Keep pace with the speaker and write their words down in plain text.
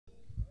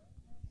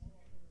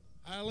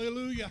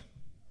Hallelujah.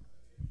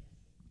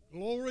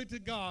 Glory to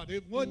God.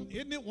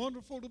 Isn't it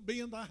wonderful to be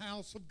in the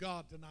house of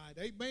God tonight?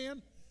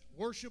 Amen.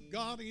 Worship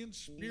God in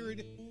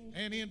spirit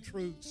and in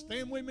truth.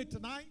 Stand with me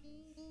tonight.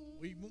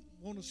 We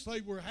want to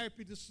say we're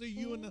happy to see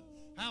you in the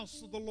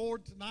house of the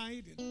Lord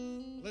tonight.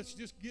 And let's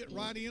just get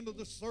right into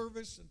the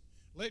service and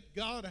let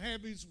God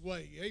have his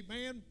way.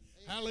 Amen.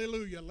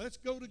 Hallelujah. Let's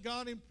go to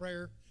God in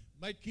prayer.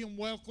 Make him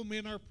welcome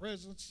in our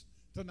presence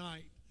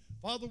tonight.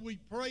 Father, we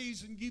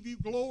praise and give you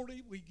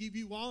glory. We give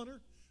you honor.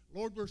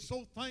 Lord, we're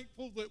so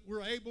thankful that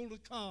we're able to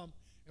come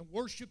and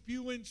worship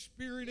you in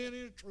spirit and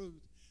in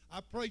truth.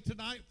 I pray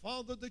tonight,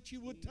 Father, that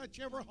you would touch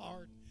every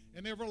heart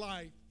and every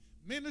life.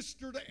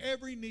 Minister to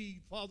every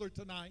need, Father,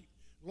 tonight.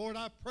 Lord,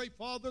 I pray,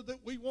 Father,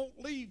 that we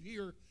won't leave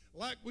here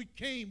like we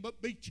came,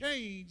 but be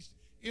changed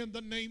in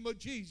the name of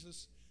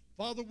Jesus.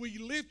 Father, we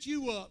lift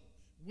you up.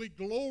 We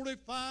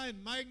glorify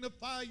and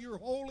magnify your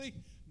holy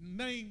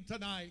name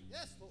tonight.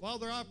 Yes,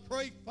 Father, I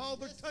pray,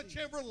 Father, touch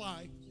every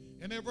life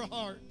and every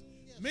heart.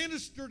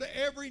 Minister to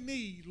every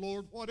need,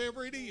 Lord,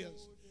 whatever it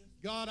is.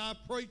 God, I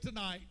pray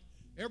tonight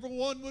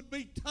everyone would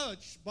be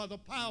touched by the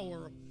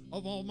power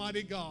of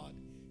Almighty God.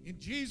 In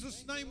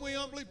Jesus' name we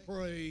humbly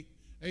pray.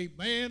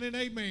 Amen and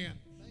amen.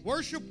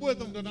 Worship with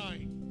them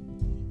tonight.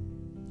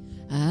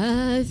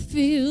 I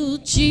feel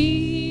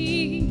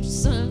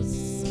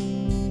Jesus.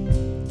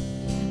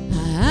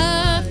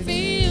 I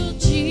feel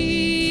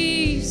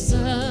Jesus.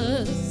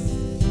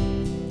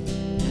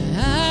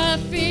 I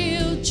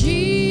feel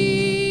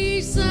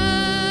Jesus.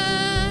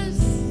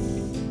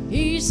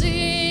 He's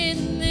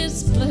in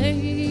this place,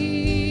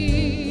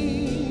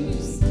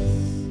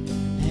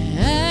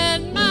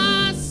 and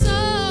my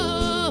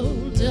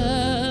soul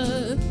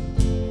does.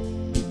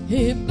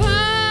 It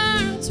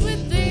burns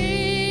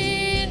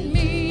within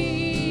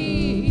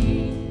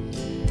me.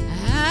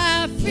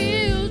 I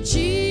feel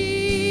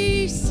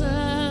Jesus.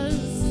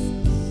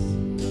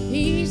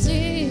 He's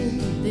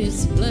in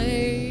this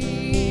place.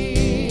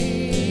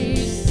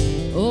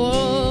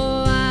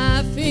 Oh,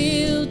 I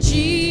feel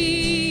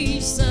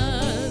Jesus.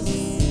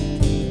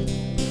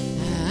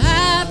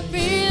 I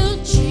feel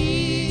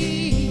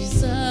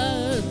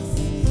Jesus.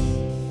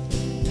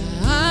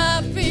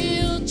 I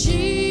feel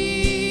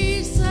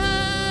Jesus.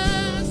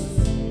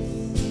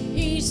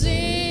 He's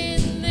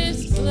in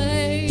this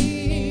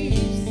place,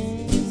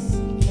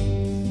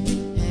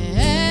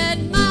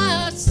 and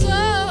my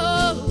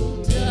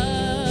soul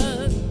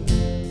does.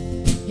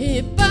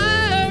 It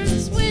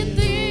burns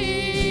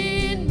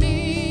within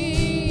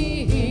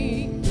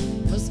me,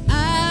 'cause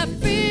I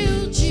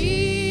feel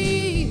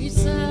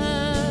Jesus.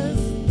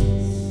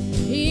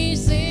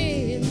 He's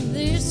in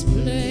this place.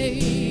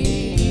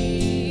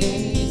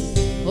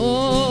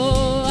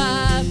 Oh,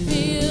 I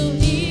feel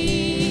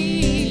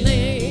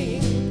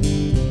healing.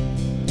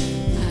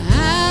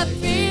 I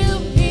feel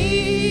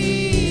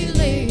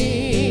healing.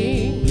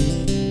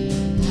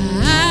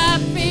 I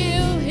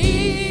feel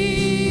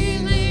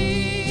healing.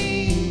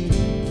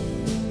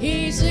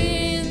 He's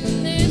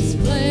in this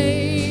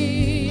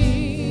place,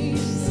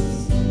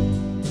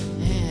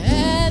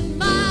 and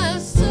my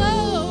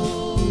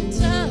soul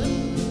does.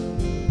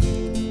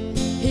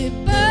 It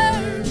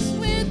burns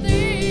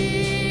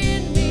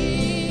within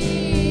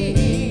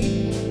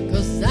me,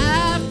 'cause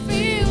I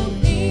feel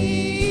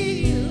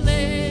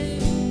healing.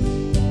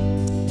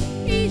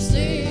 He's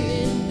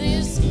in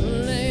this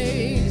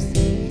place,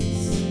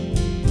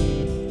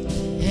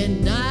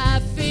 and I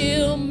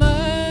feel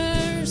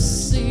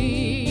mercy.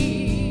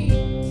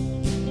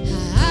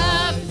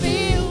 I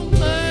feel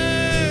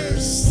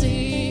mercy.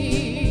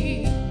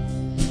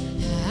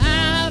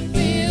 I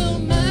feel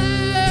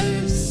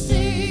mercy.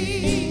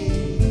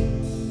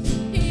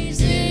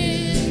 He's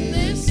in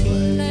this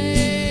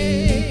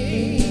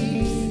place,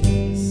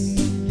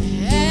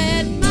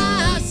 and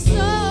my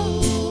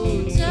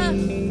soul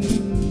does.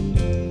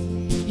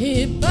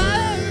 It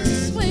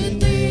burns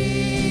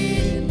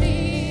within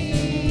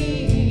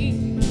me,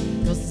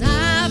 'cause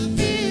I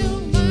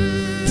feel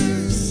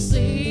mercy.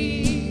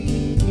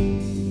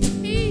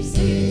 He's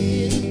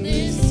in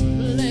this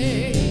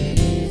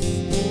place.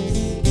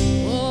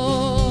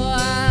 Oh,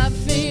 I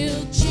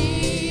feel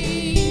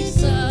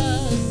Jesus.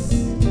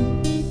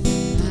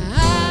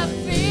 I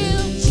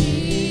feel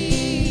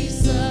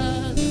Jesus.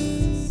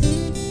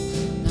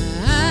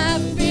 I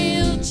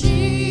feel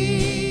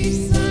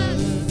Jesus.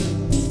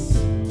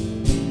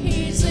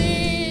 He's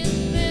in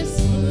this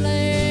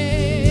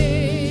place,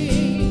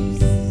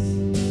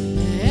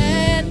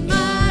 and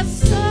my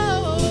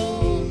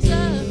soul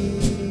does.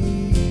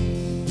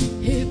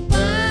 It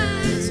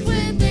burns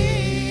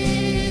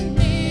within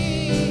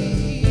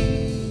me,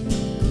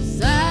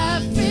 'cause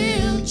I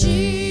feel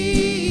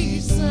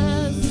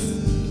Jesus.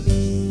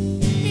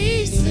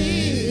 He's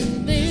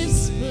in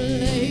this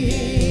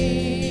place.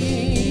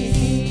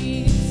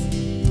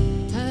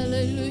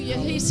 Hallelujah.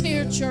 He's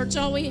here, church.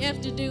 All we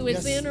have to do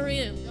is enter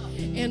in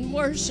and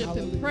worship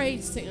and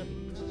praise him.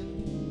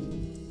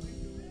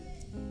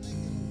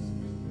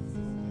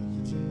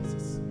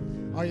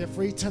 Are you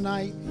free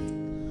tonight?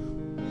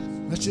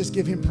 Let's just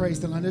give him praise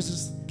tonight. Let's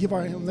just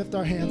lift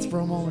our hands for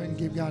a moment and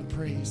give God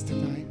praise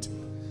tonight.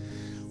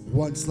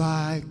 Once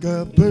like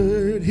a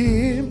bird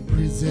in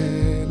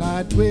prison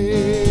I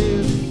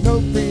dwell, no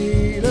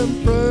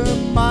freedom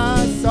from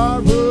my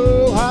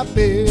sorrow I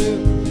feel.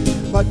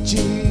 But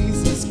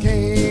Jesus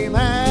came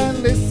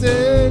and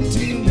listened to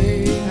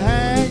me,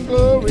 and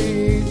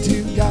glory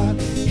to God,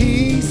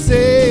 he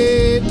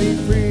set me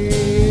free.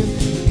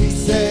 He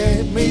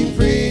set me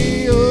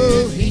free,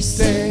 oh, he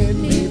set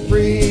me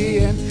free,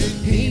 and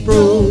he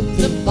broke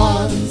the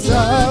bonds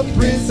of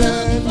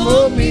prison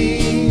for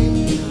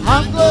me.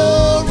 I'm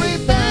glory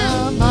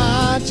bound,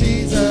 my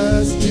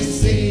Jesus to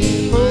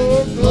see.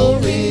 For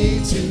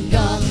glory to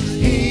God,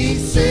 he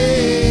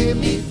set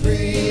me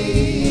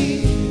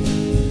free.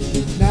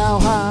 Now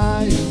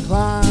I am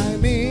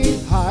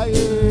climbing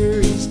higher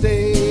each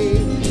day.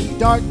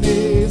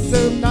 Darkness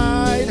of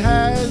night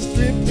has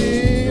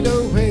drifted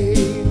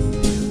away.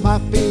 My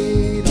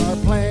feet are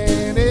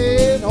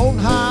planted on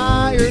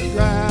higher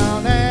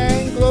ground,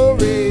 and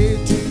glory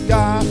to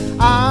God,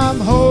 I'm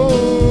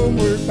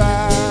homeward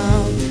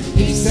bound.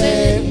 He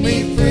set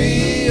me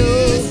free,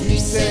 oh, he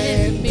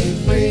set me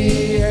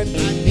free, and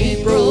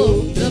he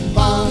broke the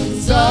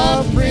bonds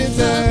of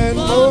prison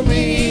for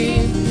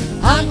me.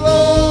 I'm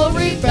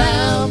glory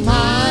bound,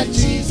 my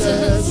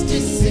Jesus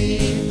to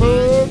see.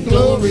 For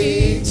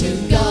glory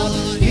to God,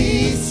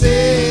 he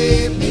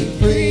set me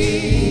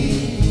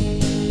free.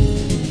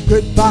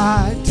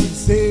 Goodbye to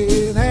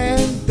sin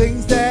and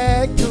things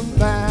that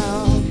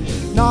confound.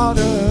 Not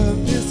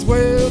of this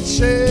world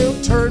shall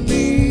turn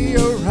me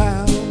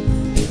around.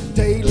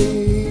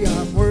 Daily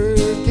I'm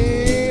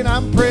working,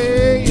 I'm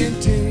praying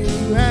too,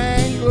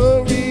 and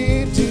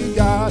glory to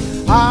God,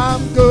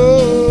 I'm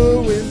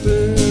going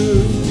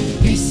through.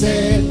 He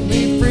set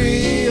me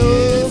free,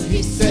 oh,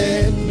 he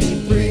set me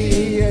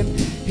free, and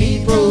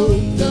he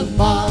broke the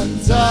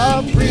bonds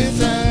of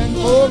prison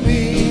for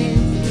me.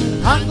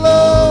 I'm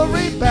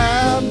glory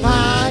bound,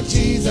 my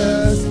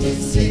Jesus to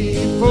see.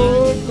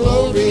 For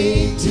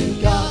glory to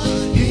God,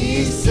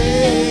 he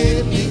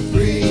set me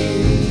free.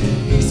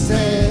 He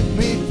set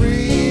me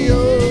free,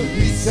 oh,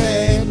 he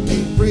set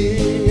me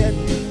free, and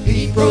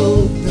he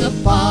broke the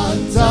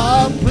bonds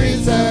of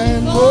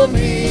prison for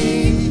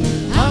me.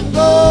 I'm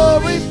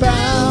glory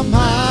bound,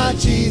 my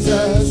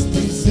Jesus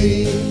to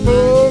see.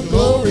 For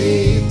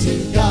glory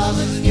to God,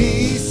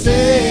 he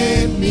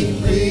set me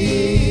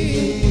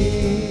free.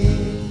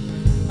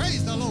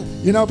 Praise the Lord.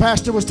 You know,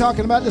 Pastor was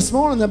talking about this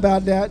morning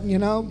about that. You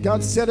know,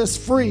 God set us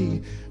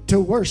free to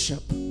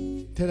worship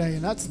today,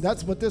 and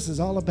that's what this is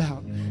all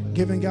about,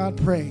 giving God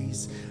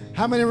praise.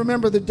 How many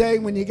remember the day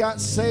when you got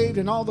saved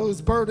and all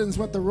those burdens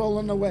went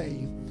rolling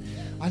away?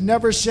 I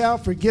never shall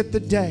forget the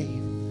day.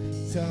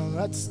 So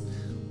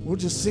we'll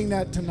just sing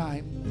that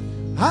tonight.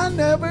 I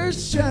never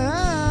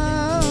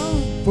shall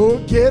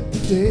forget the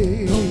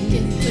day,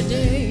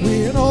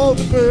 when all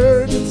the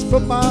burdens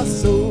from my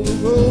soul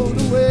rolled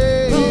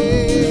away.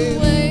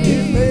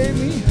 It made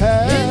me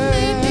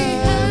happy,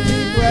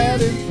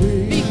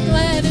 be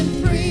glad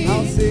and free.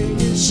 I'll sing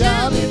and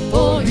shout it,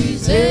 for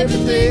he's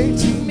everything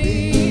to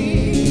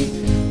me.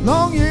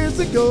 Long years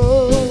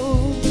ago,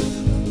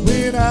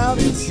 when out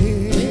in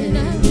sin,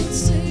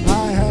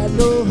 I had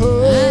no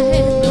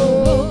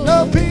hope,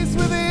 no peace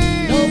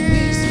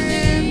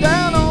within,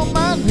 down on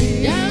my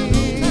knees,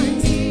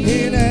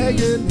 in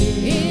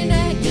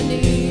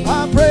agony.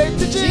 I prayed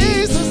to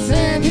Jesus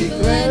and he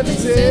gladly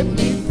set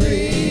me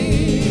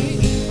free.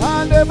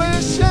 I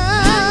never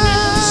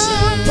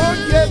shall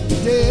forget the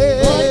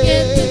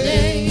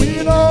day,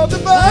 when all the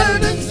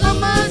burdens from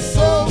my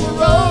soul were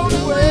rolled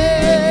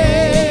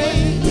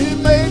away. It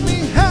made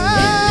me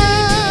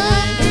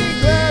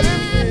happy, glad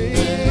and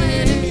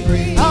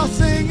free. I'll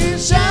sing and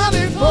shout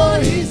it, for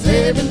he's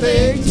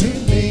everything to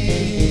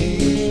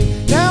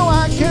me. Now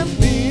I can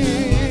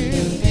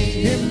feel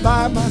him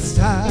by my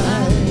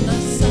side,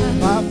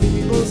 my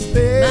feeble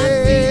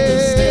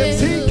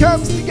steps. He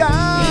comes to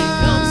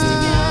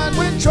guide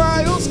when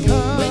trials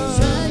come.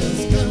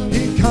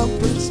 He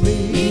comforts me.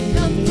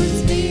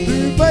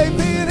 Through faith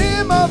in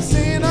him of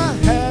sin, I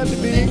had the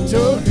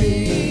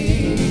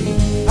victory.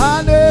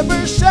 I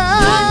never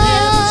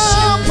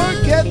shall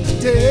forget the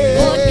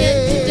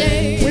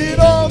day, when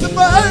all the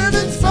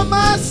burdens from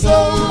my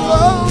soul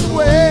rolled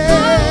away.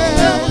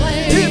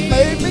 It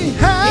made me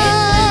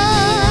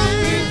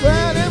happy,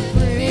 glad and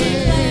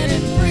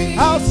free.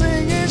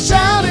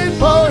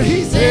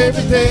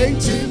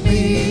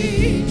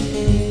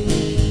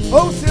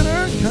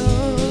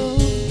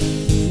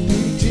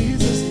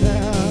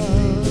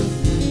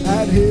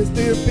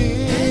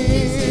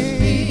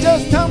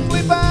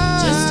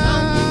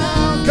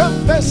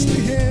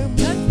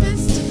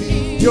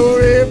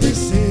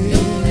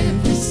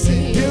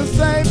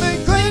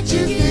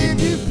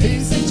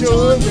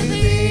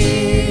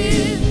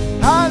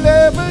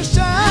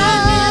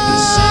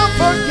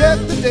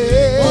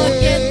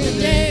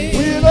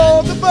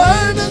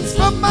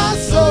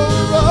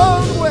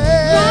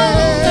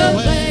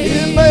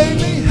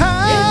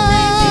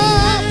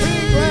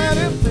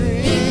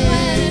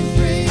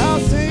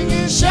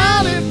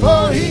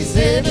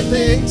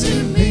 to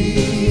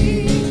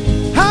me.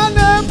 I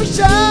never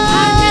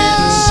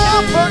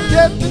shall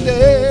forget the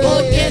day.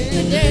 Forget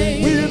the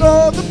day. When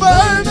all the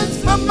burdens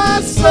from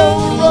my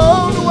soul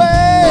rolled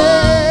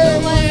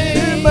away.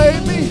 It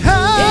made me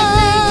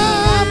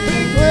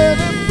happy, glad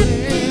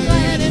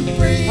and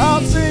free.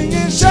 I'll sing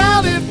and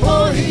shout it,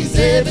 for He's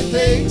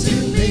everything to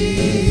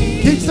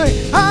me. Keep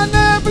saying, I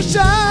never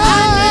shall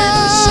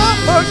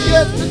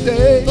forget the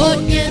day.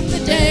 Forget the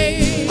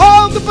day.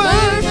 All the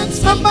burdens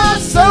from my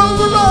soul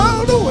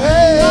rolled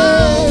away.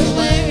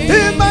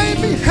 It made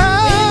me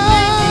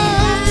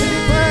happy,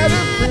 glad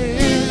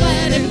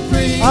and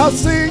free. I'll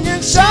sing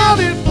and shout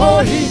it,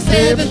 for He's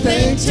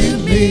everything to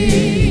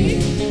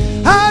me.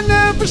 I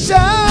never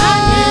shall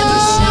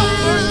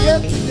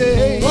forget the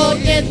day.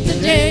 Forget the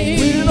day.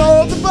 When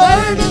all the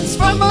burdens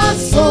from my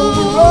soul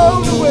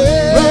rolled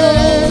away.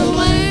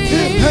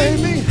 It made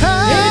me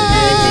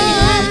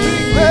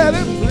happy, glad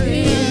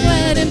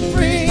and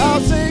free.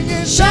 I'll sing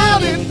and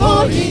shout it,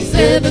 for He's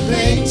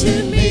everything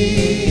to me.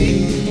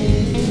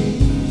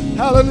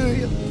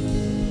 Hallelujah.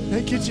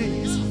 Thank you,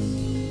 Jesus.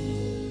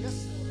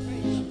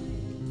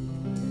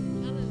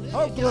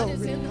 Oh, God glory.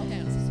 is in the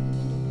house.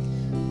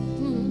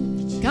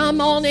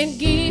 Come on and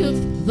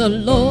give the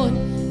Lord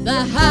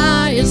the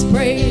highest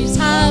praise.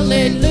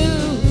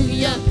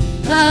 Hallelujah.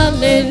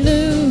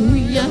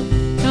 Hallelujah.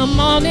 Come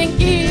on and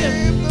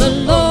give the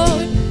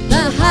Lord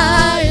the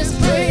highest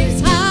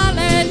praise.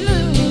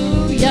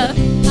 Hallelujah.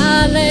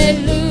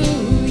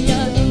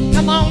 Hallelujah.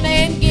 Come on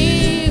and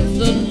give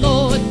the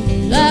Lord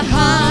the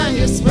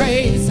highest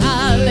praise.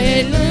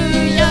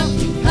 Hallelujah.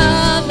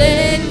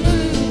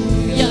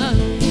 Hallelujah.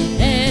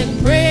 And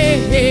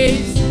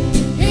praise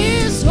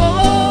His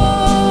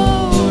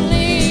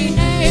holy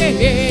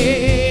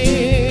name.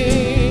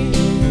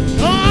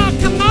 Oh,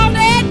 come on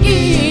and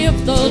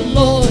give the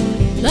Lord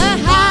the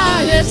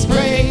highest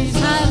praise.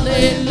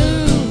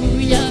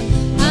 Hallelujah.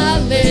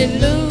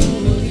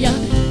 Hallelujah.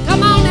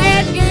 Come on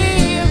and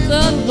give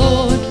the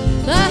Lord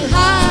the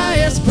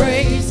highest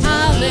praise.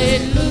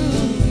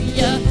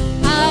 Hallelujah.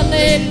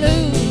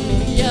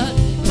 Hallelujah.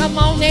 Come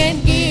on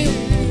and give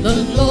the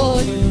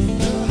Lord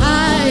the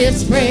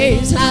highest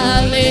praise.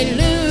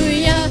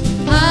 Hallelujah.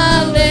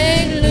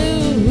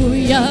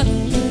 Hallelujah.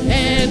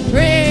 And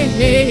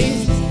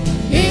praise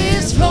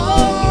His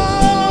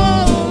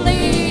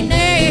holy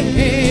name.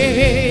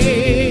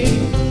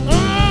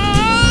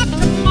 Oh,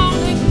 come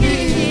on and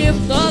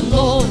give the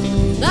Lord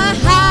the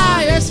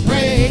highest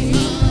praise.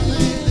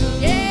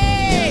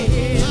 Yeah.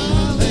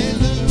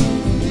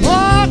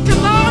 Oh,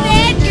 come on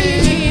and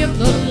give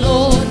the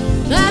Lord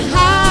the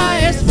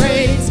highest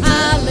praise.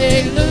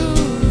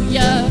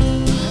 Hallelujah.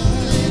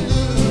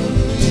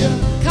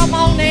 Come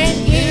on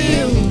and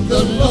give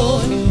the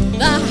Lord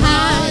the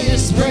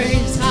highest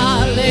praise.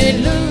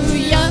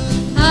 Hallelujah.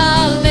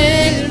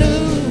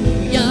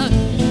 Hallelujah.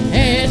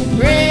 And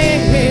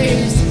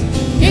praise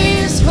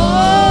His holy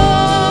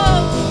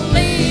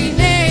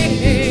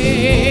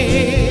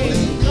name.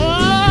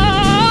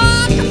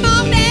 Oh, come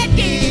on and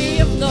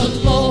give the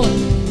Lord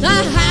the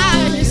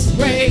highest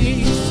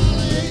praise.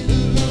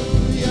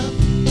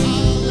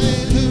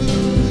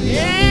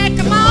 Yeah,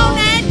 come on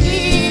and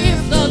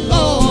give the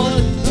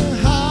Lord The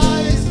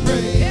highest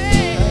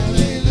praise.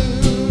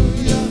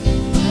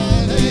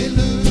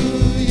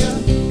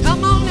 Hallelujah.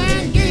 Come on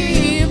and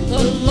give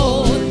the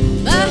Lord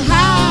the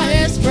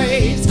highest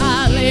praise.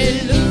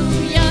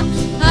 Hallelujah.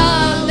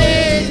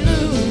 Hallelujah.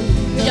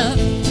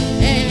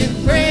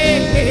 And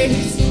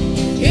praise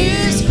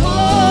His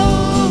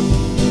holy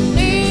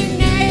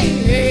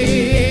name.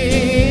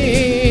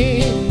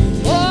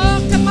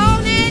 Oh, come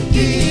on and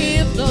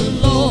give the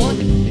Lord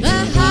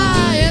the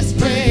highest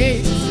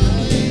praise.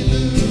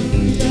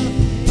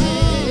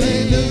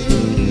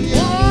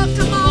 Oh,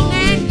 come on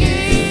and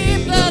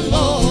give the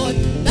Lord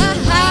the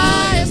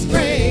highest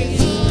praise.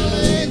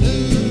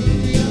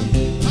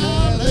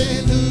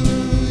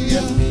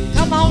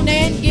 Come on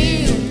and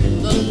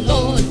give the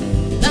Lord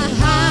the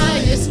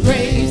highest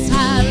praise.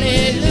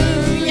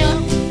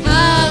 Hallelujah.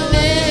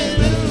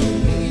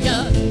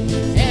 Hallelujah.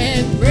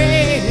 And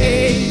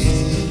praise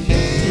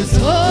His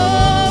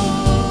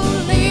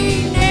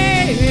holy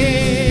name.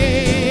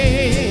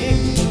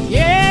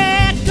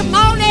 Yeah, come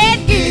on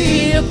and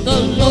give the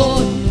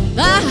Lord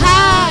the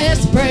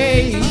highest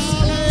praise.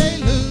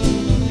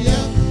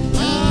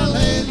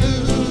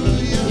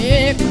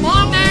 Yeah, come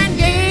on and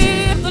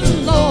give the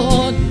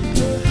Lord.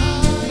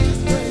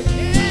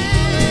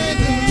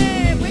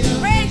 Yeah, we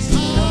praise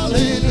Him.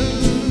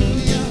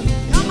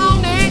 Come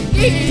on and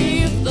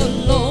give the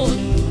Lord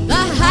the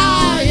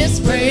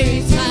highest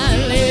praise.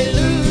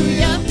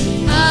 Hallelujah.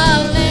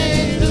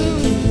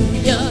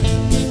 Hallelujah.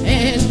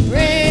 And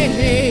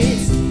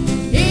praise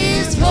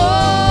His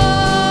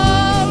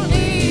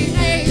holy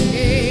name.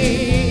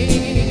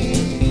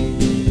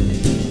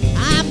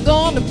 I'm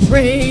gonna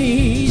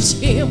praise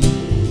Him.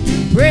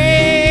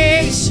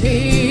 Praise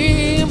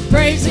Him.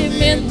 Praise Him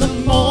in the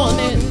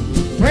morning.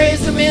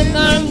 Praise Him in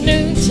the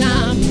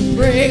noontime.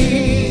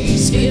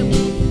 Praise Him.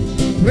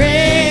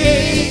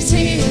 Praise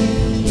Him.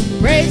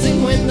 Praise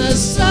Him when the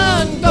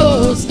sun goes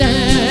goes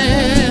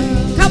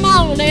down. Come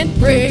on and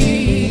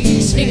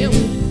praise Him.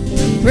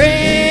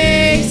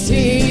 Praise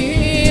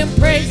Him.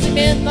 Praise Him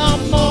in the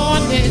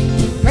morning.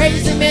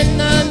 Praise Him in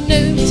the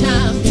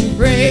noontime.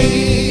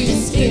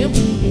 Praise Him.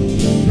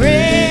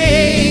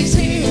 Praise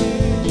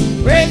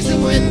Him. Praise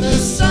Him when the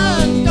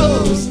sun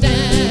goes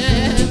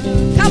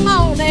down. Come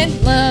on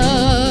and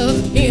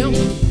love Him.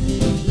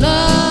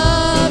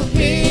 Love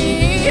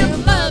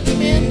Him. Love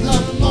Him in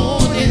the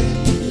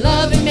morning.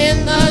 Love Him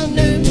in the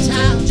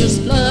noontime.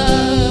 Just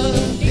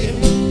love Him.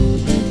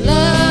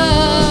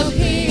 Love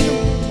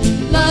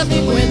Him. Love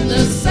Him when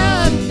the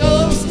sun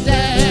goes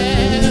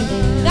down.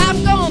 And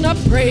I'm gonna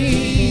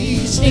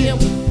praise Him.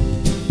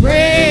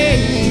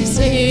 Praise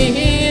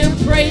Him.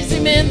 Praise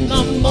Him in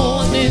the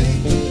morning.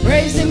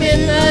 Praise Him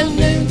in the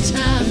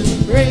noontime.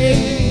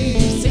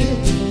 Praise Him.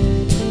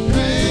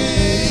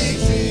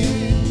 Praise Him.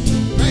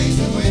 Praise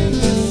Him when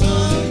the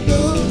sun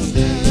goes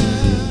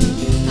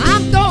down.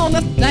 I'm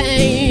gonna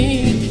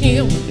thank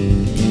Him.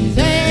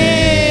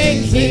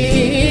 Thank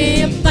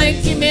Him. Thank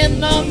Him in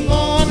the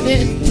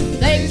morning.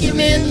 Thank Him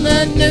in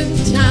the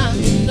noontime.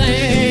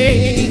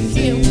 Thank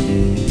Him.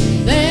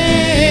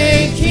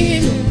 Thank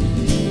Him.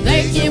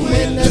 Thank Him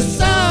when the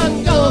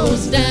sun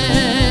goes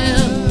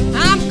down.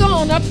 I'm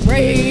gonna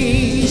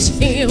praise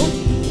Him.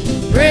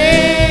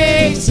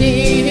 Praise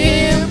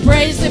Him.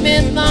 Praise Him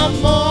in the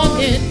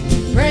morning.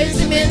 Praise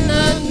Him in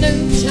the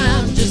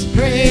noontime. Just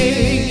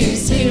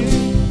praise Him.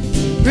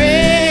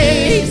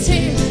 Praise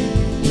Him.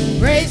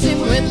 Praise Him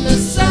when the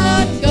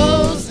sun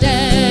goes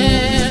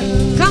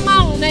down. Come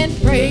on and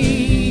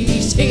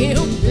praise Him.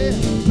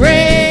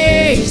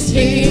 Praise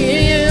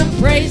Him.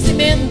 Praise Him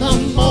in the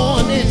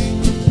morning.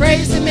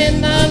 Praise Him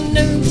in the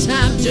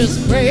noontime.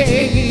 Just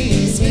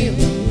praise Him.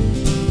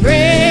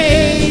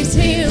 Praise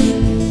Him.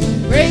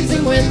 Praise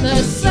Him when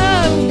the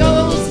sun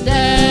goes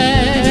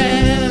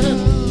down.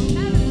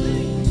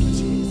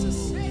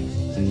 Jesus. Thank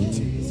you,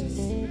 Jesus.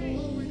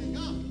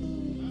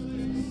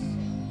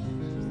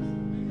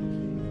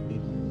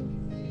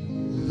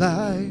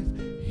 Life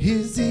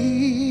is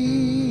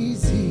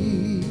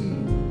easy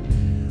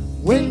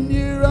when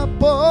you're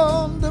up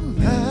on the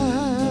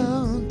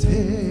mountain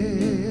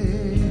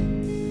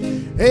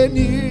and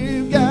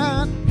you've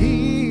got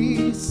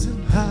peace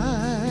of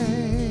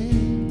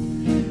mind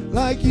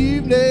like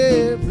you've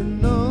never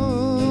known.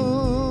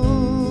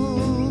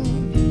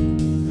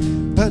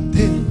 But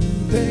then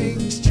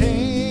things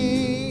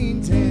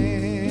change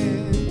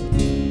and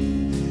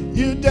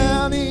you're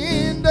down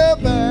in the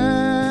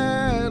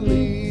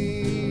valley.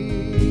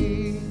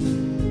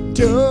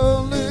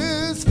 Don't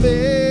lose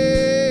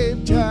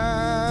faith,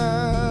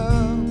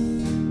 child.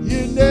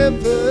 You're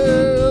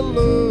never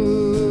alone.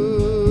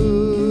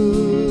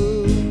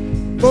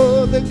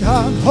 For the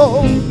God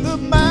on the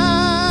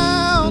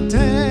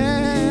mountain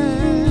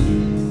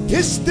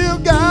is still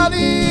God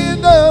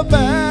in the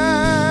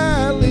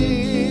valley.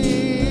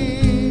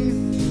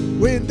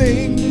 When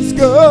things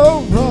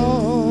go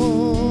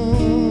wrong,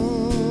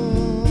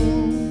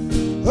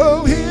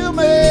 oh, He'll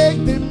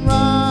make them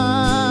right.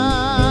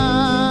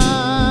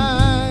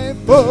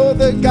 For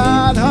the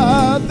God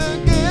of the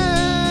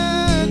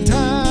good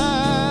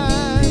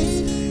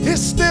times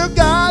is still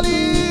God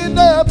in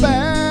the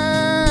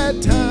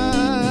bad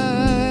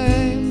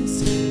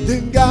times. The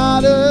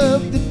God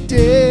of the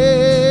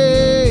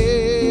day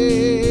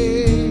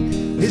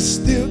is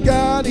still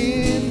God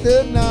in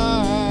the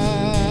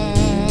night.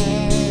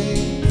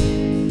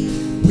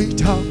 We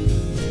talk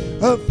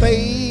of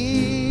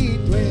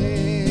faith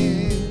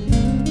when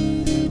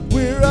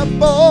we're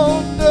up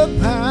on the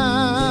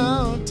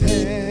mountain,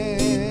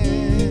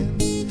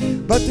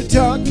 but the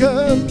talk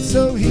comes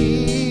so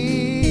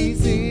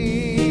easy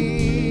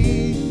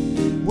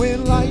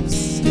when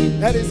life's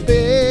at its best.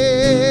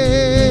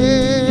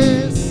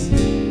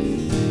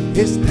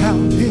 It's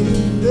down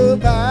in the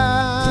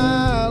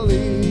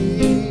valley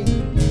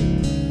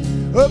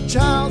of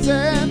trials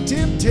and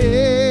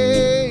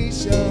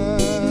temptations.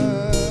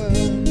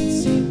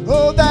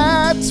 Oh,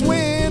 that's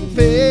when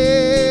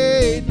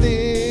faith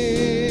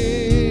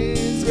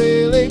is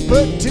really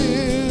put to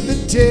the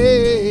test.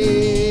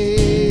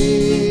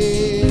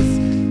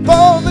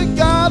 For the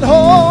God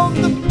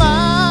on the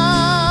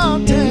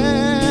mountain,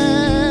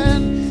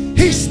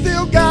 He's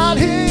still God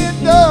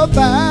in the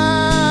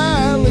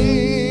valley.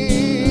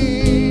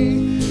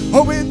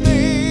 Oh, when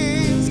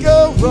things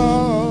go wrong,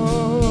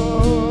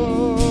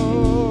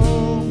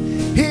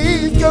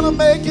 He's gonna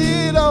make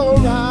it alright.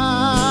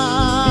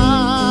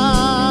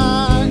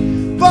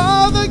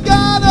 For the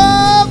God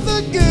of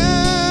the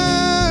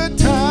good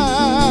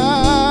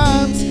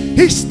times,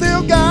 He's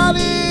still God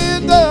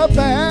in the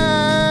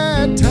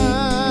bad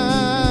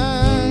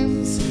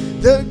times.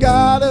 The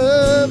God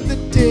of the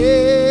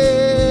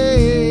day,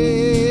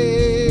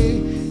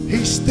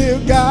 He's still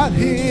God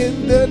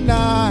in the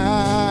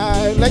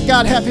night. Let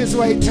God have His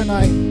way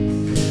tonight.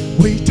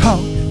 We talk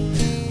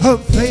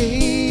of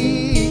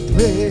faith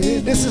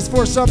when this is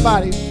for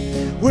somebody.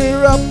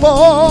 We're up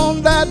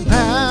on that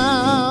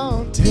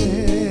mountain,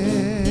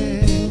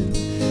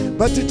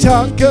 but the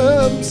talk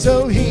comes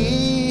so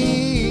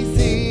easy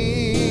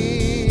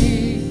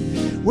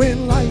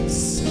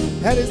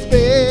his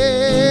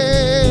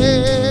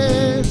best.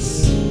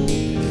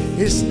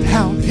 It's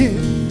down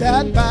in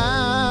that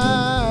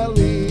valley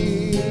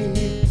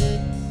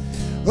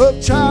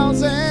of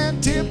trials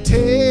and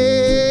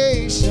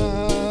temptations.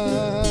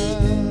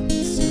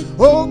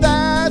 Oh,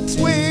 that's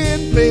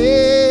when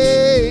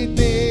faith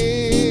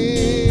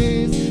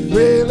is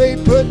really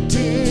put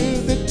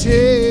to the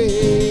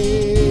test.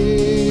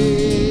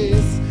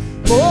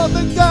 For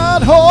the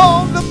God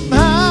on the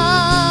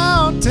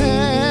mountain,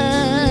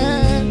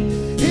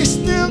 he's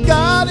still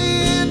God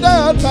in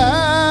the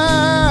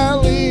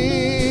valley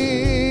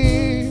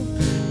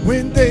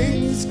when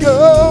things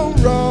go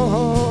wrong.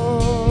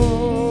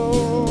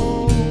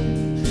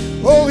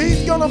 Oh,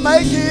 he's gonna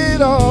make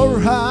it all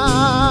right.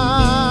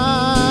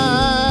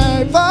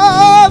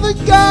 For the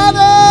God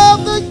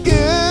of the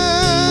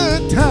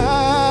good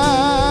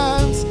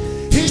times,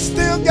 he's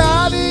still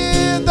God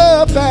in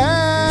the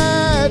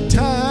bad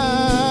times.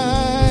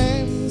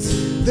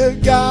 The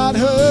God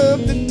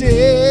of the day,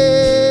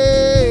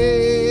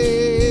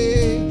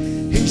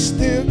 he's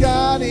still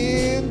God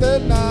in the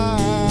night.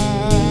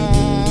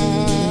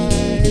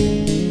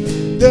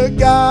 The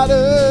God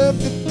of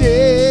the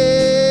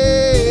day,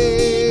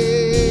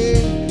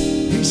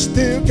 he's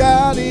still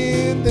God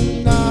in the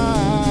night.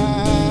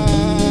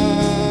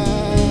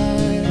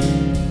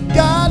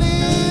 God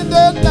in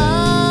the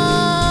night.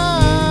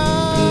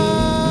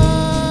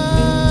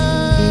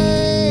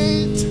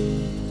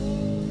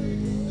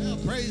 Well,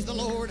 praise the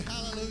Lord.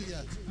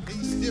 Hallelujah.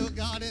 He's still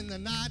God in the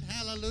night.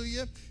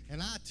 Hallelujah.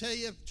 And I tell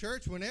you,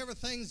 church, when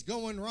everything's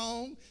going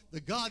wrong,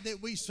 the God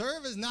that we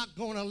serve is not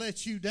going to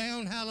let you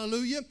down.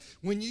 Hallelujah.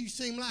 When you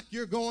seem like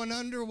you're going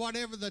under,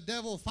 whatever the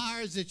devil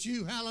fires at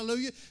you,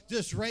 hallelujah,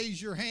 just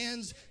raise your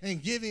hands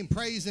and give him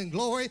praise and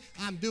glory.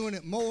 I'm doing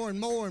it more and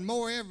more and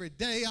more every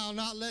day. I'll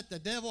not let the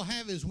devil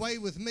have his way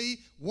with me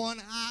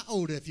one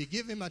iota. If you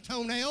give him a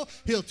toenail,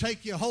 he'll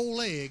take your whole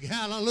leg.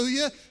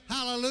 Hallelujah.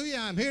 Hallelujah.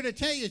 I'm here to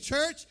tell you,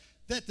 church,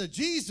 that the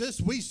Jesus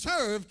we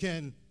serve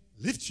can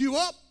lift you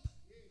up.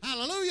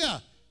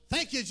 Hallelujah.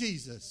 Thank you,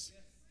 Jesus.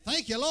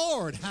 Thank you,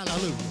 Lord.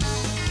 Hallelujah.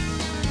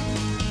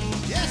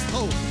 Yes,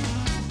 Lord.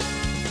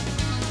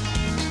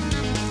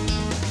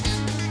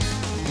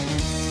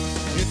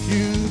 If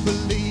you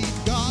believe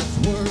God's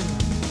word,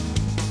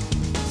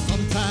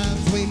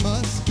 sometimes we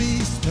must be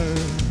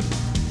stirred.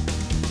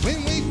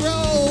 When we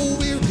grow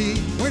weary,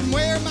 when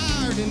we're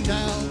mired in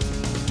doubt,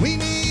 we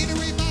need a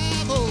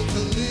revival to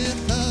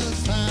lift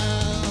us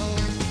out.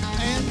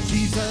 And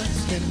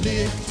Jesus can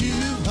lift you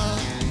up.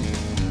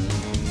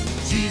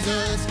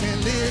 Jesus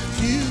can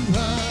lift you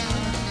up.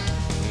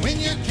 When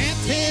you're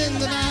camped in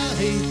the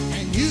valley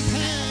and you've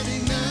had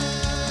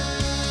enough,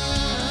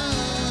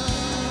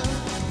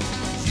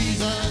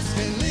 Jesus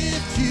can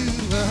lift you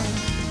up.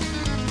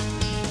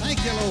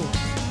 Thank you, Lord.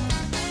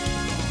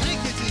 Thank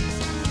you,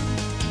 Jesus.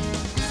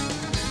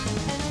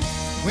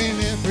 When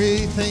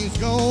everything's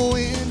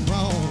going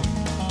wrong,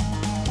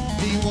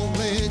 he won't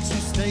let you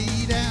stay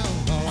down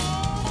long.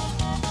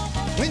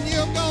 When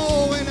you're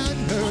going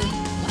under,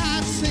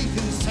 life's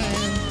sinking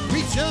sand,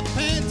 reach up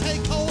and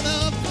take hold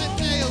of that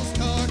nail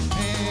scarred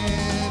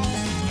hand.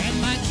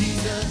 And my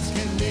Jesus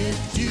can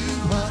lift you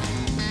up.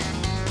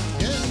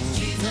 Yes,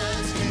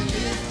 Jesus can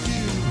lift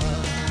you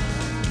up.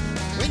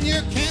 When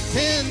you're camped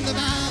in the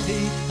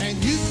valley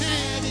and you've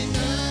had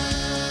enough,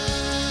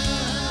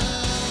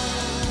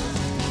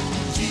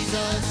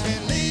 Jesus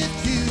can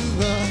lift you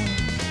up.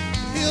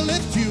 He'll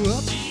lift you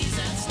up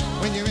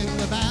when you're in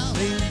the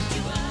valley,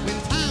 when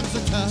times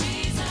are tough,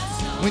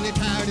 when you're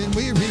tired and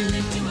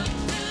weary.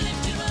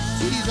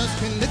 Jesus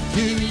can lift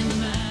you.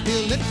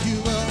 He'll lift you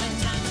up.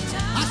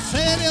 I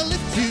said he'll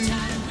lift you.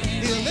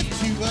 He'll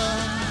lift you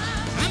up.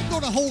 I'm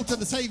going to hold to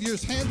the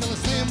Savior's hand till I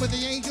stand with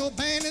the angel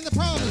band in the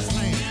promised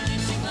land.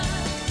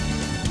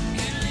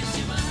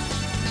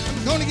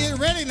 I'm going to get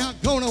ready,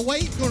 not going to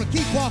wait. Going to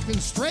keep walking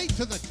straight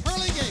to the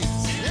pearly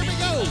gates. Here we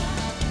go.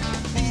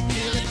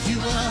 He'll lift you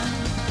up.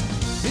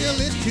 He'll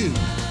lift you.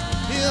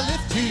 He'll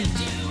lift you.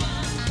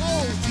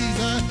 Oh,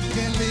 Jesus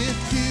can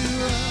lift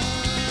you up.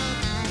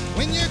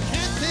 When you're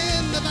camped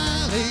in the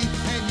valley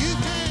and you've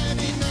had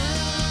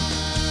enough,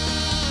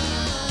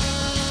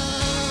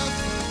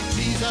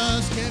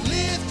 Jesus can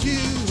lift you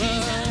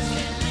up.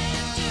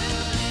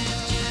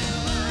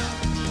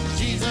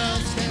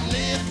 Jesus can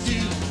lift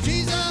you.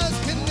 Jesus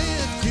can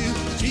lift you.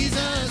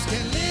 Jesus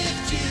can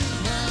lift you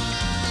up.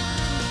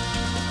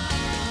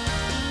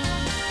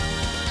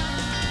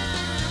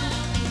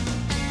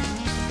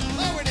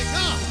 Glory to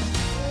God.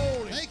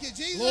 Thank you,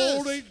 Jesus.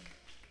 Glory,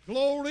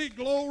 glory,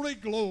 glory,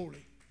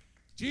 glory.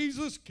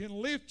 Jesus can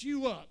lift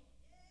you up.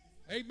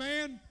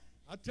 Amen.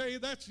 I tell you,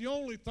 that's the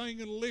only thing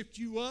that'll lift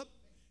you up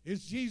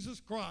is Jesus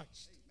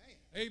Christ.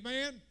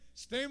 Amen.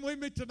 Stand with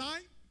me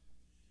tonight.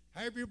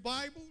 Have your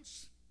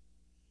Bibles.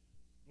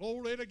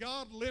 Glory to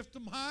God. Lift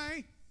them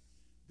high.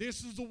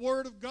 This is the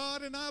Word of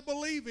God, and I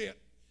believe it.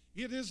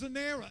 It is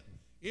inerrant.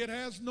 It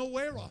has no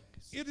error.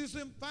 It is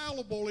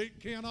infallible.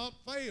 It cannot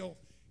fail.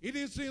 It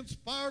is the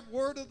inspired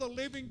Word of the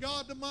living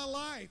God to my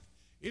life.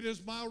 It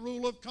is my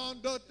rule of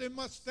conduct and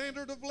my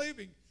standard of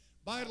living.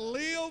 by to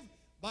live,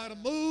 by to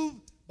move,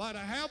 by to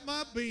have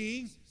my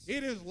being.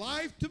 It is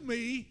life to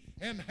me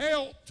and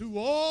health to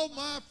all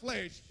my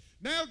flesh.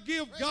 Now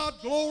give God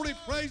glory,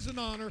 praise, and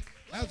honor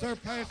as our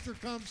pastor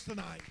comes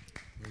tonight.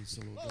 Praise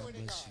the Lord. God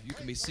bless you. You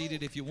can be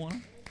seated if you want to.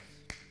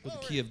 With the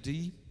key of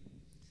D.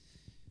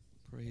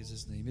 Praise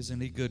his name.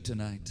 Isn't he good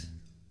tonight?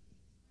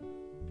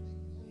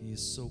 He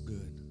is so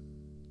good.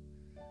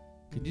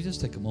 Can you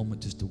just take a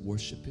moment just to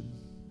worship him?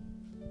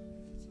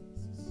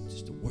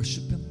 Just to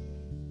worship him?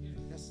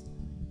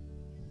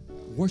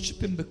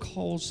 Worship him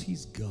because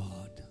he's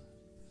God.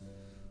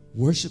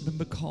 Worship him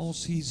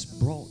because he's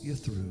brought you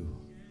through.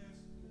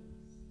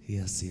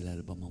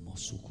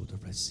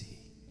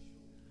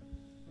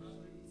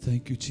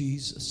 Thank you,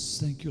 Jesus.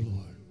 Thank you,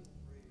 Lord.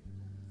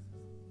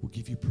 We'll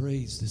give you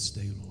praise this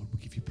day, Lord.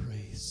 We'll give you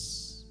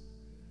praise.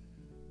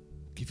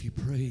 We'll give you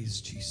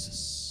praise,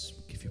 Jesus.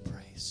 We'll give you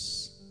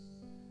praise.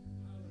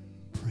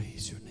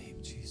 Praise your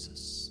name,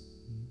 Jesus.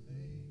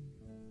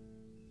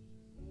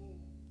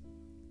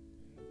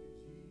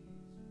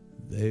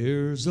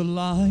 There's a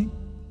light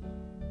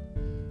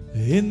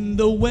in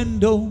the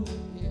window.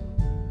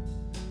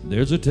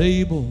 There's a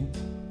table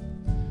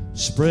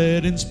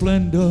spread in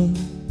splendor.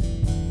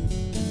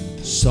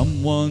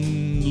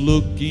 Someone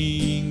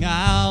looking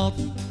out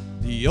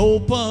the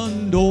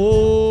open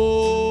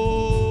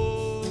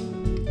door.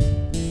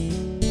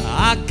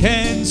 I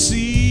can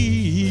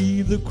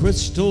see the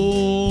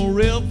crystal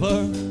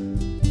river.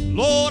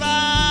 Lord,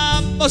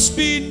 I must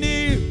be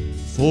near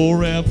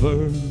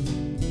forever,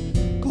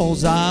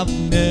 'cause I've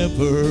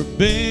never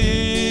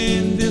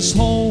been this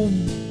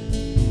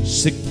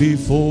homesick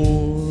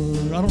before.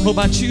 I don't know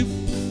about you,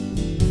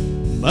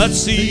 but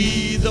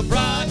see the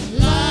bright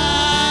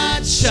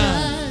light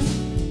shine.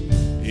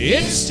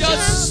 It's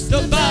just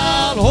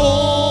about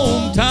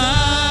home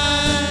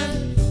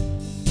time.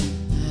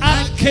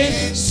 I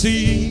can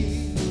see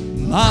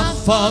my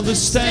Father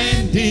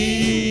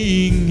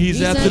standing.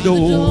 He's at the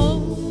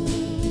door.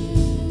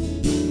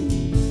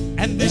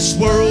 And this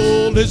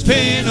world has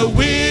been a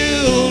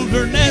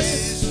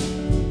wilderness,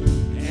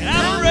 and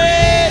I'm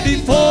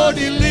ready for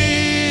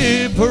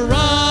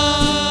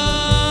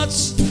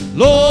deliverance.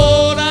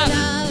 Lord,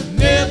 I've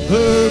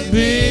never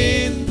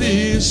been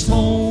this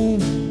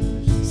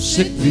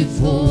homesick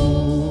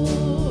before.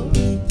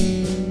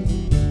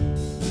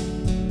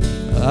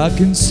 I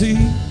can see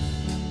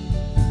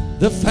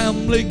the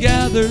family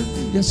gathered.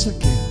 Yes, I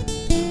can.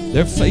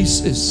 Their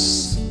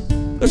faces,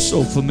 they're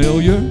so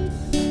familiar.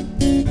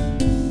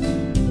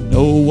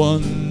 No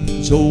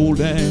one's old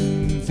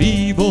and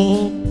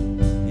feeble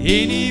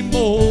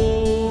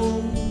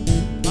anymore.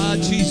 My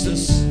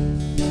Jesus.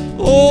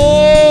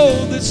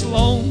 Oh, this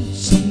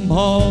lonesome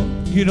heart,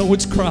 you know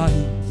it's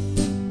crying.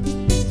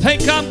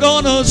 Think I'm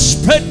gonna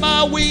spread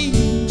my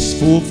wings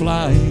for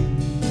flying,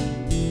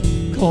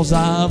 'cause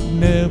I've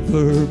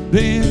never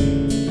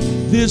been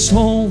this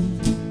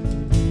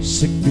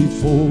homesick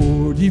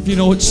before. If you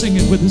know it, sing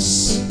it with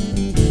us.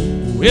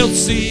 We'll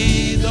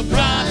see the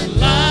bright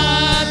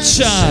light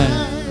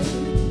shine.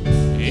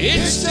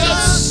 It's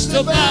just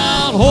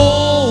about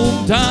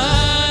home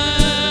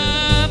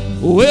time.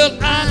 Well,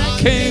 I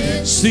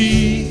can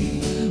see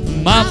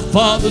my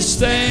Father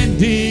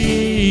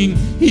standing.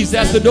 He's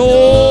at the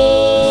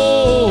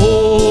door.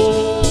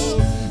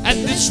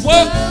 And this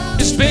world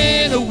has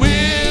been a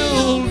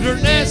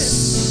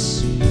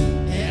wilderness,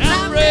 and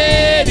I'm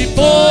ready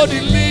for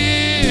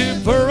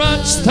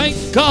deliverance. Thank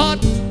God.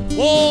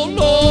 Oh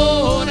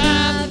Lord,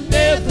 I've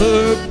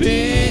never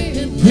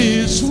been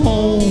this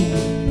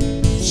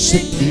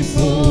homesick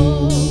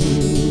before.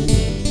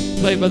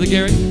 Play, Brother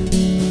Gary.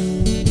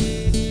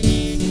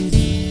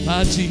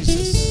 My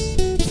Jesus.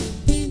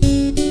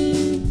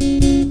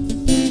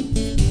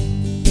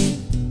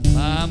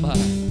 My.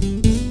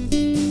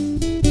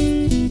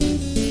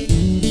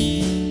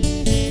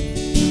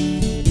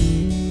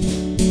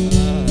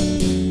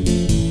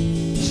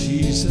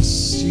 Jesus,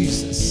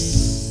 Jesus.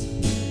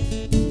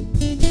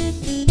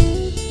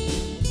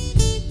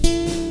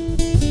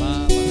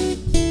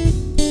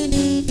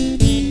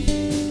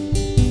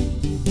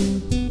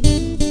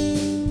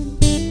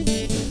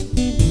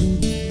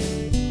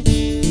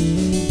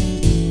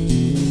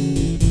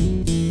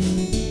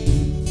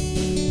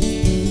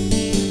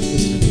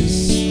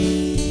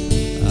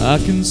 I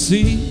can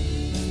see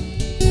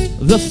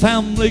the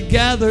family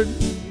gathered.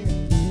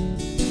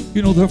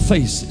 You know their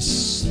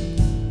faces,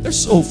 they're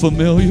so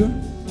familiar.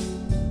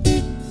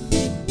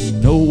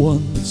 No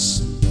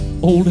one's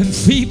old and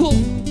feeble,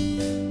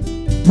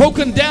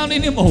 broken down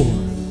anymore.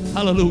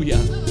 Hallelujah.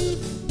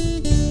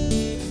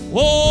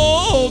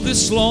 Oh,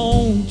 this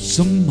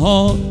lonesome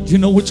heart, you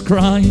know it's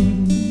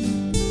crying.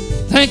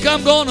 Think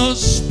I'm gonna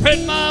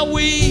spread my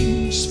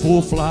wings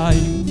for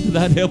flying to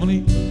that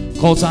heavenly,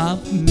 'cause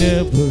I've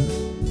never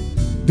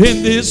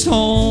been this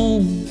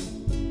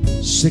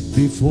homesick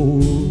before.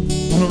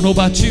 I don't know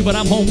about you, but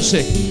I'm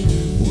homesick.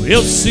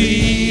 We'll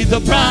see the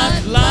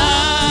bright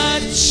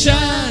light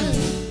shine.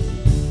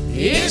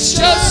 It's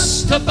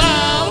just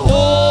about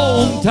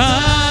home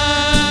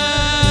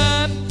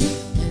time.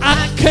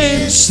 I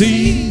can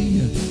see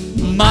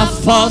My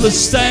Father's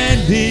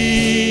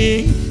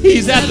standing,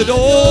 He's at the door.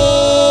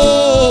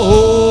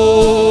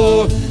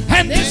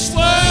 And this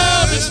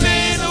world has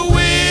been a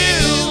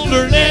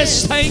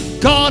wilderness.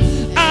 Thank God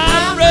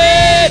I'm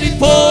ready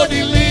for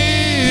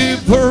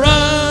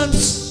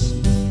deliverance.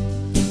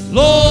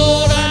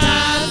 Lord,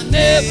 I've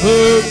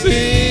never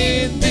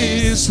been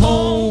this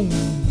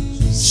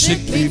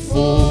homesick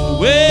before.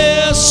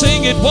 Well,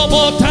 sing it one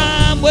more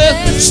time.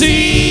 Well,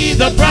 see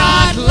the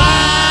bright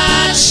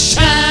light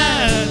shine.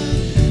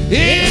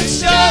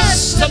 It's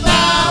just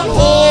about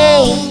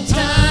home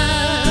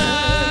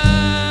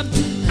time.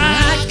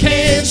 I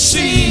can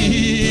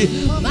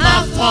see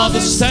my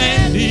Father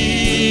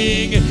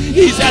standing.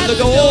 He's at the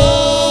door.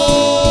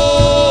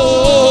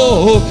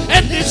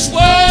 And this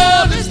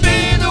world has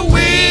been a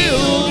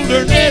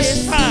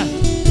wilderness.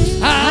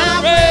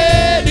 I'm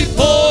ready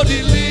for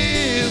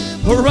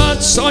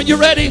deliverance. Are you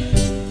ready?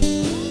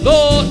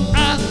 Lord,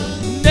 I've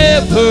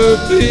never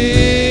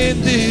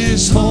been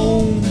this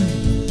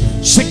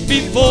homesick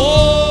before.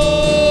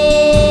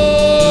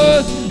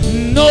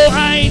 No,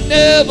 I ain't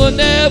never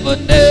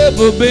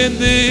been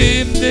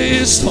in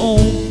this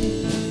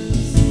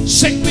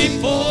homesick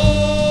before.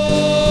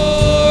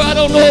 I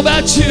don't know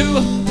about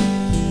you.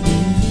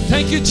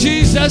 Thank you,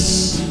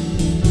 Jesus.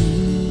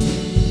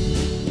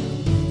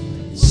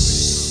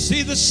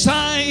 See the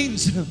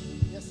signs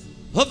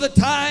of the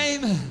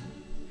time.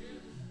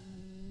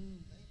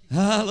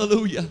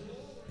 Hallelujah.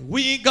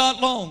 We ain't got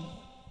long.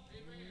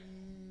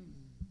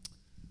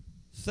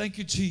 Thank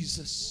you,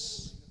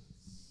 Jesus.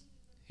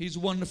 He's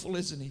wonderful,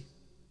 isn't He?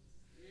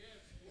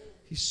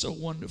 He's so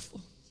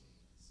wonderful.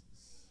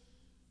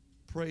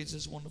 Praise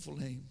His wonderful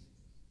name.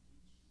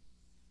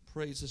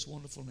 Praise His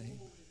wonderful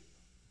name.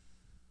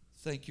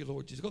 Thank you,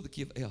 Lord Jesus. Go to the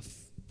key of F.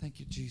 Thank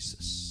you,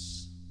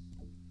 Jesus.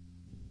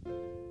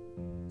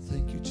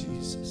 Thank you,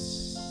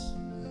 Jesus.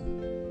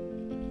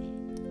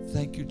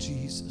 Thank you,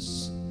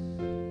 Jesus.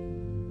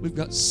 We've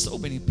got so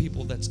many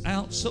people that's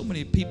out, so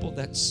many people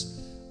that's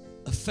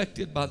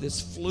affected by this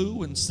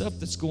flu and stuff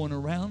that's going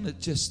around.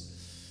 It's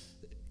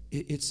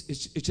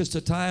just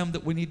a time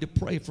that we need to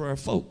pray for our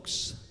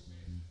folks.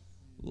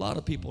 A lot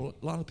of people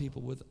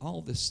with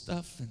all this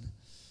stuff. And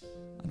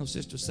I know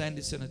Sister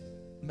Sandy sent a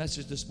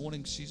message this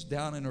morning. She's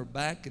down in her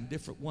back, and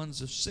different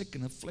ones are sick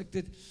and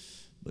afflicted,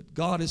 but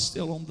God is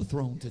still on the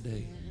throne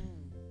today.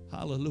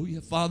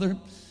 Hallelujah. Father,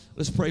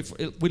 let's pray for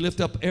it. We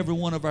lift up every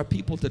one of our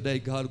people today,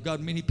 God.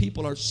 God, many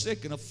people are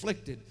sick and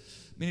afflicted.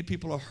 Many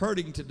people are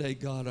hurting today,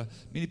 God.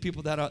 Many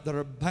people that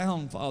are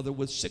bound, Father,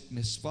 with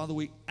sickness. Father,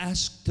 we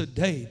ask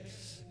today,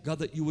 God,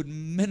 that you would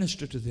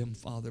minister to them,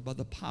 Father, by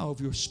the power of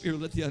your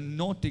Spirit. Let the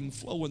anointing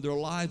flow in their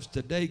lives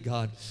today,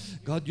 God.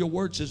 God, your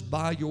word says,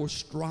 by your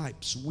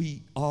stripes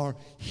we are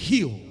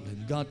healed.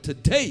 And God,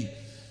 today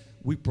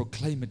we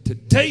proclaim it.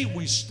 Today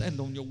we stand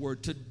on your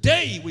word.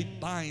 Today we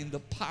bind the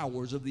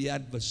powers of the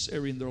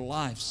adversary in their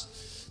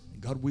lives.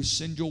 And God, we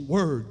send your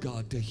word,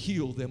 God, to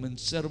heal them and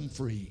set them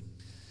free.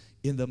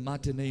 In the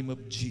mighty name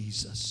of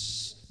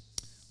Jesus.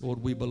 Lord,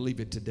 we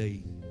believe it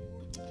today.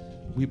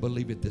 We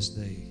believe it this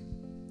day.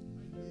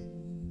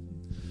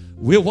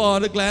 Well,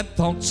 what a glad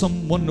thought,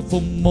 some wonderful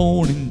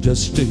morning,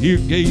 just to hear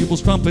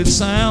Gable's trumpet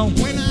sound.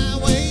 When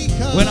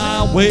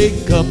I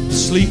wake up to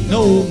sleep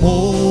no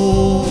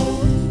more,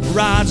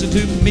 rising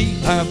to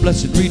meet our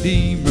blessed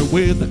Redeemer,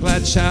 with a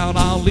glad shout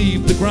I'll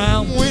leave the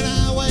ground.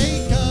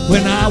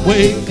 When I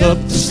wake up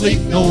to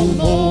sleep no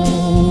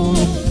more,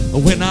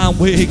 when I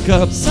wake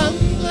up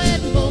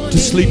to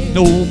sleep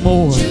no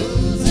more,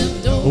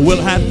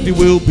 well, happy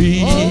we'll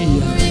be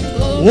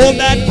on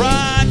that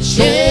bright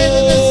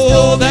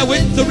shore, that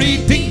with the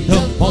redeemed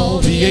of all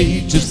the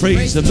ages,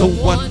 praising the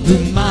one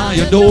whom I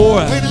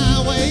adore.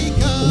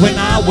 When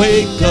I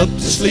wake up to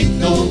sleep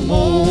no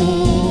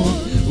more,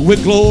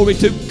 with glory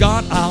to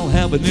God, I'll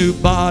have a new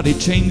body,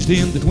 changed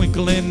in the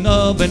twinkling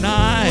of an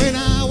eye.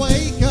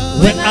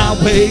 When I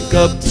wake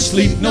up to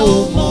sleep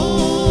no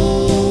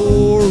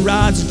more,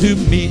 rise to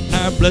meet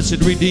our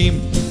blessed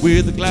Redeemer,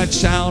 with a glad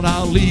shout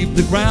I'll leave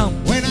the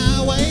ground. When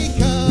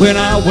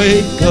I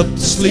wake up to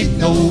sleep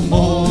no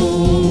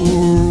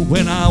more,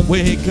 when I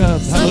wake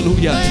up,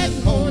 hallelujah,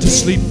 to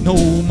sleep no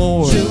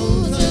more,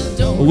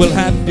 well,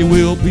 happy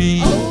we'll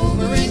be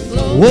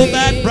on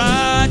that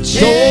bright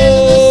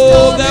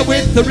shore, that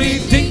with the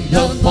redeemed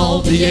of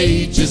all the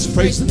ages,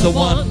 praising the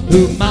one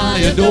whom I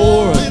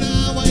adore.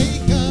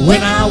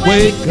 When I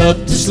wake up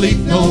to sleep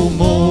no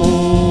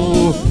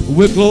more,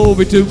 with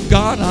glory to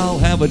God, I'll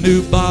have a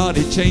new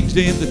body, changed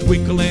in the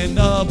twinkling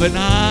of an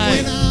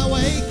eye.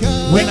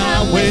 When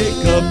I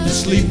wake up to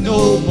sleep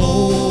no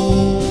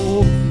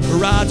more,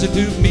 rising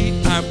to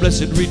meet our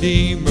blessed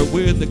Redeemer,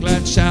 with a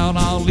glad shout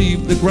I'll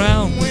leave the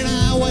ground. When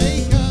I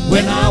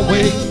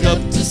wake up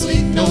to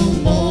sleep no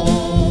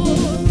more,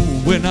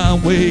 when I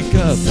wake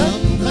up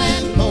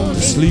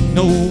to sleep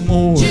no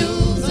more,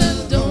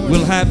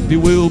 well, happy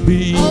we'll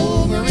be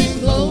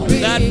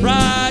that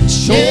bright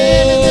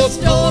shore,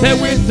 that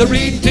with the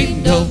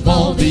redeemed of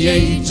all the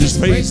ages,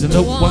 praising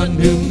the one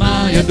whom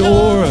I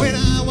adore. When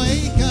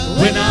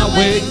I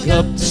wake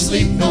up to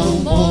sleep no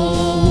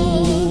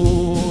more,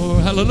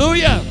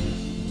 Hallelujah.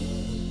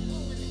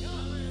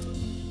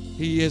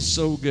 He is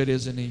so good,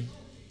 isn't he?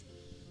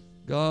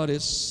 God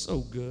is so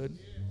good.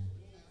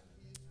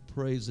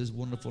 Praise his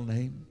wonderful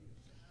name.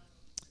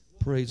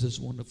 Praise his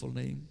wonderful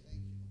name.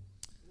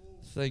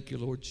 Thank you,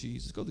 Lord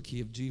Jesus. Go to the key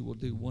of G. We'll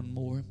do one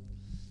more.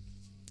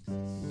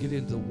 Get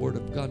into the Word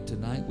of God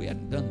tonight. We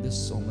hadn't done this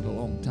song in a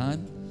long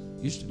time.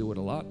 Used to do it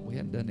a lot. We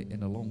hadn't done it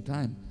in a long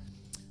time.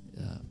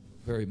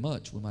 Very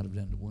much. We might have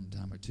done it one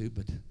time or two,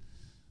 but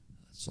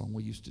song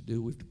we used to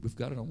do. We've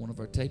got it on one of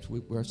our tapes.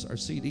 Our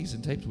CDs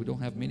and tapes, we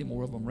don't have many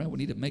more of them around. We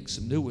need to make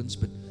some new ones.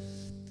 But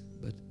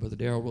Brother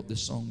Darrell wrote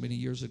this song many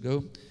years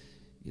ago.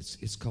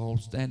 It's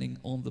called Standing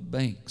on the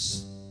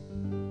Banks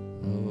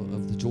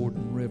of the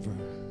Jordan River.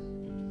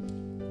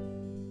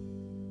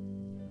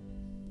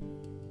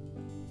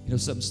 You know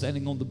something?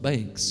 Standing on the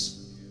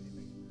banks,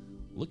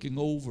 looking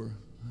over.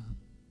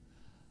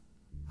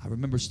 I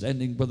remember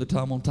standing, Brother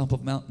Tom, on top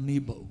of Mount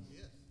Nebo,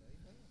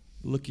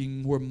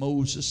 looking where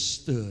Moses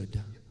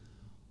stood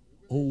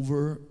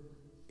over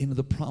into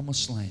the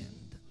promised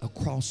land,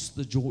 across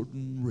the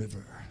Jordan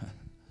River,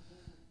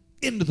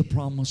 into the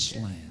promised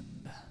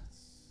land.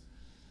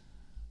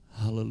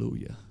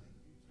 Hallelujah.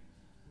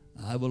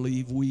 I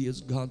believe we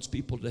as God's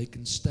people today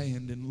can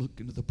stand and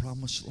look into the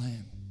promised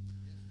land.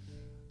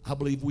 I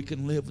believe we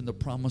can live in the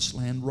promised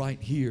land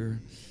right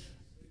here.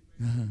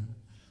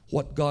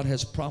 What God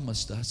has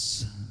promised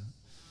us.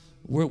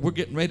 We're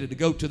getting ready to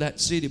go to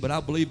that city, but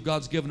I believe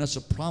God's given us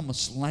a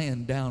promised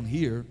land down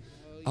here.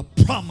 A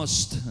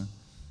promised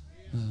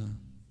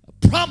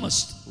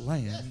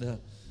land.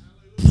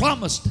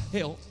 Promised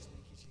health.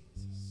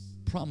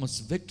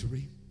 Promised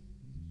victory.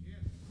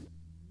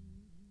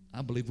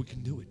 I believe we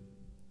can do it.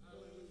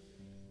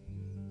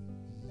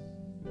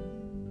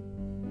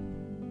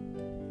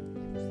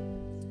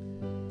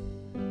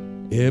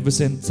 Ever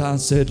since I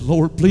said,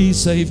 Lord, please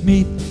save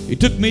me, He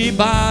took me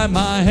by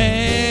my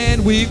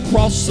hand. We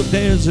crossed the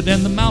desert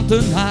and the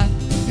mountain high,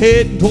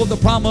 heading toward the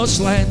promised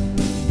land.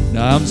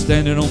 Now I'm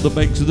standing on the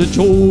banks of the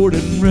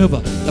Jordan River.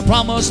 The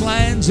promised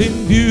land's in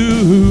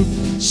view.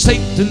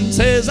 Satan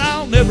says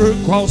I'll never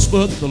cross,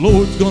 but the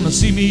Lord's gonna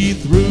see me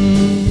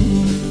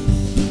through.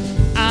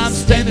 I'm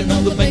standing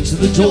on the banks of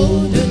the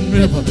Jordan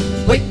River,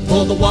 waiting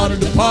for the water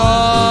to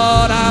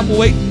part. I'm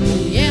waiting.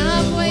 Yeah,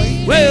 I'm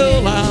waiting.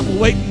 Well, I'm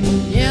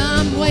waiting. Yeah,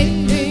 I'm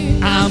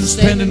waiting. I'm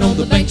standing on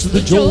the banks of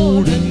the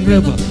Jordan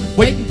River,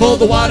 waiting for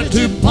the water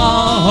to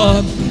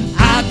part.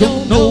 I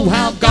don't know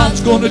how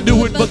God's going to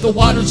do it, but the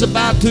water's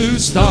about to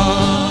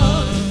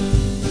start.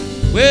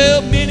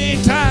 Well,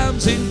 many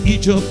times in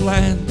Egypt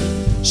land,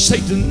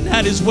 Satan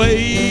had his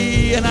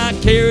way, and I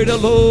carried a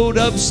load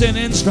of sin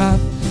and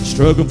strife,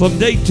 struggling from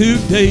day to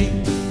day.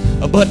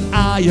 But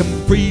I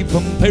am free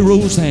from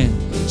Pharaoh's hand,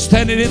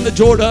 standing in the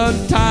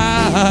Jordan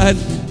tide.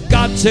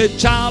 God said,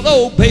 child,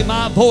 obey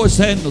my voice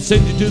and I'll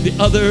send you to the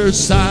other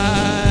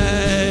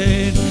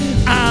side.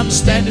 I'm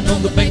standing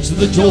on the banks of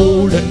the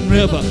Jordan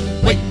River,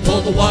 waiting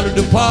for the water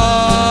to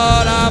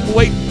part. I'm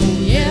waiting.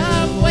 Yeah,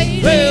 I'm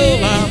waiting.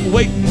 Well, I'm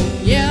waiting.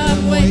 Yeah,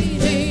 I'm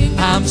waiting.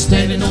 I'm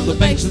standing on the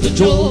banks of the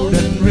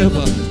Jordan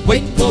River,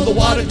 waiting for the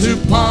water to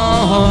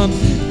part.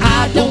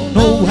 I don't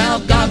know how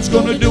God's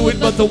gonna do it,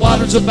 but the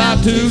water's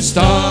about to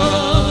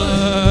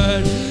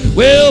start.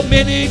 Well,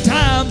 many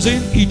times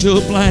in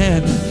Egypt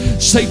land,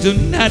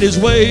 Satan had his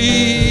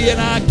way,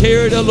 and I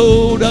carried a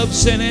load of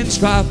sin and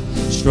strife,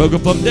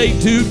 struggling from day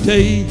to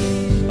day.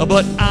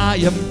 But I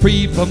am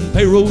free from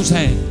Pharaoh's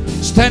hand,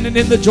 standing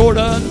in the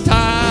Jordan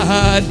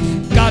tide.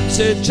 God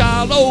said,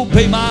 child,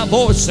 obey my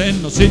voice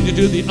and I'll send you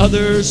to the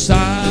other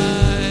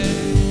side.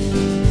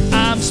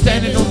 I'm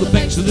standing on the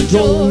banks of the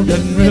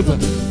Jordan River,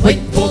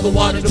 waiting for the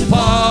water to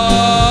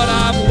part.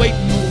 I'm waiting.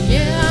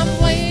 Yeah,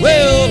 I'm waiting.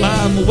 Well,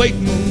 I'm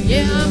waiting.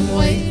 Yeah, I'm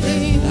waiting.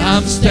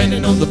 I'm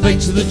standing on the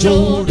banks of the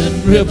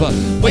Jordan River,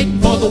 waiting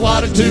for the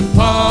water to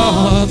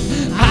part.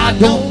 I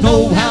don't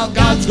know how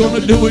God's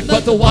gonna do it,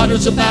 but the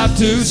water's about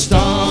to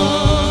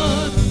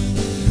start.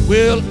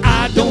 Well,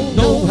 I don't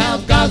know how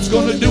God's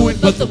gonna do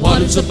it, but the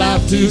water's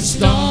about to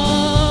start.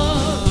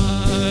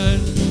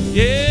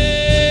 Yeah.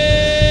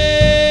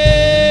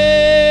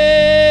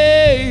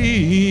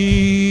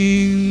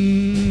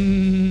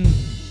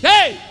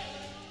 Hey!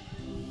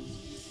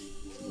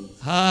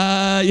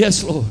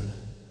 Yes, Lord.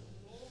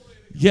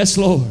 Yes,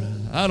 Lord.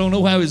 I don't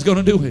know how He's going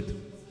to do it,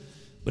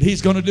 but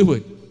He's going to do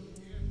it.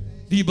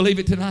 Do you believe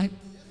it tonight?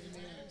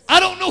 I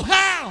don't know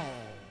how,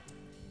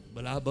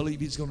 but I believe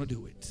He's going to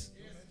do it.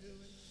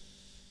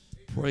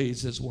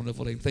 Praise His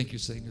wonderful name. Thank you,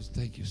 singers.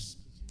 Thank you.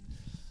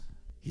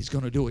 He's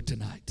going to do it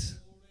tonight.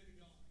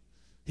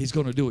 He's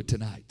going to do it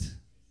tonight.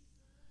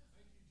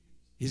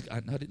 I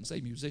didn't say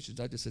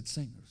musicians. I just said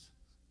singers.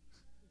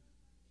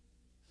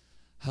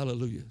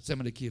 Hallelujah. Sing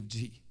me the key of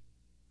G.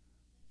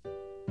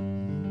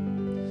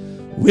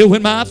 Well,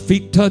 when my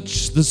feet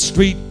touch the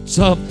streets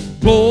of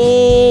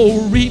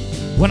glory,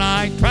 when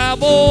I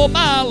travel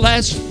my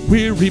last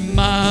weary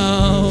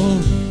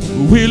mile,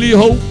 will He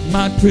hold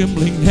my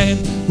trembling hand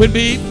when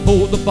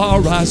before the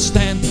bar I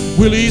stand?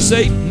 Will he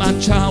say, my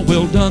child,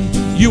 well done,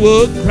 you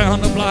a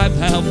crown of life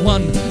have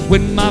won.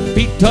 When my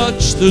feet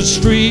touch the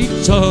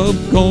streets of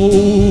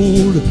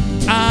gold,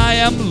 I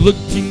am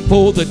looking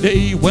for the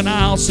day when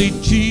I'll see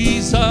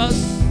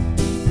Jesus,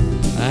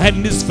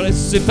 and his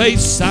fleshy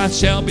face I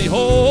shall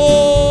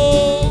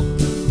behold.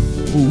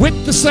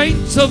 With the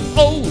saints of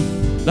old,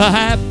 the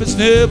half has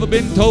never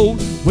been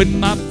told. When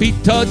my feet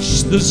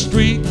touch the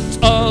streets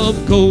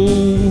of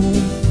gold,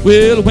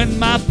 well, when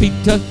my feet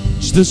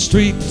touch the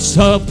streets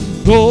of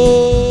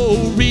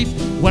glory,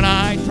 when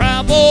I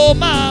travel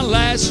my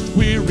last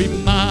weary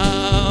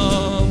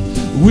mile,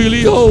 will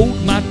he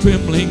hold my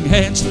trembling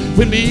hands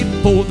when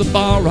before the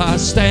bar I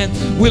stand?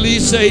 Will he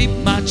say,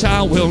 my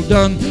child, well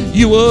done,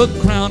 you a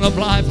crown of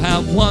life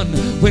have won.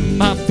 When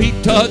my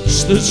feet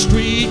touch the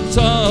streets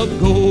of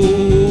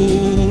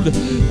gold,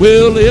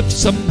 well, if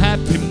some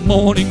happy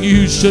morning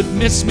you should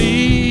miss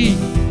me,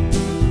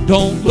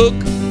 don't look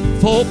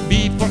for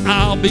me, for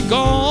I'll be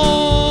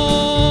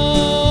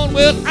gone.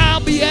 Well, I'll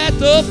be at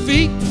the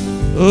feet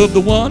of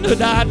the one who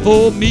died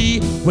for me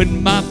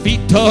when my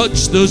feet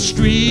touch the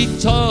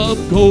streets of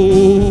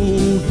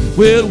gold.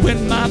 Well,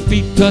 when my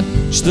feet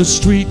touch the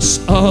streets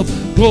of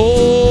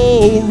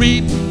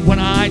glory, when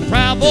I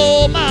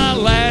travel my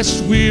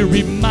last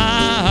weary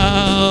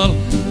mile,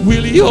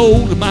 will he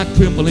hold my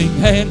trembling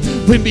hand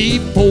when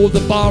before the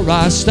bar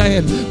I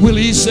stand? Will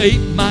he say,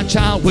 my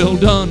child, well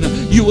done,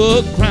 you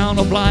a crown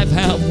of life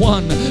have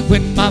won.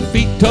 When my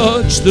feet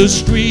touch the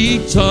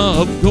streets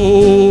of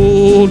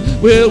gold,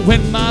 well,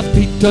 when my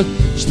feet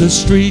touch the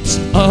streets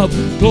of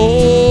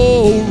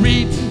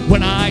glory,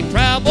 when I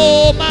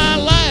travel my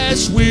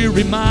last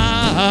weary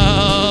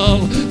mile,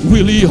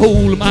 will he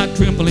hold my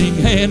trembling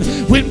hand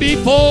when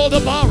before the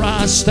bar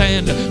I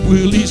stand?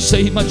 Will he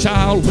say, my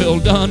child, well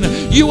done,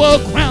 you a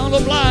crown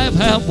of life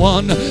have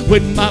won.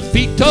 When my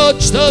feet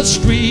touch the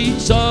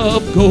streets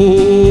of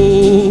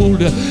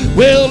gold,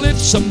 well, if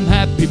some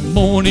happy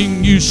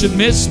morning you should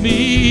miss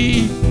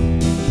me,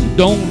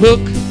 don't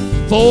look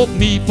for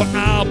me, for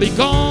I'll be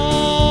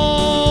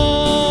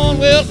gone.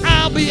 Well,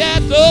 I'll be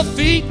at the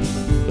feet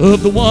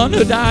of the one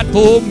who died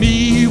for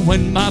me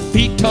when my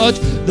feet touch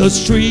the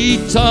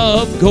streets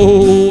of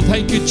gold.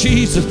 Thank you,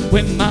 Jesus.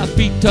 When my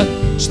feet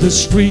touch the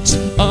streets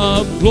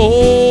of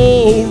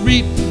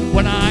glory,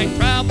 when I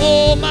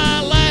travel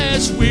my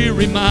last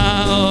weary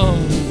mile,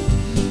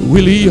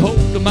 will he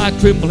hold my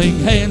trembling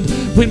hand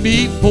when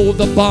before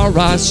the bar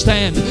I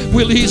stand?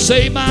 Will he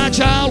say, my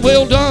child,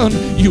 well done,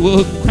 you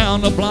a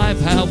crown of life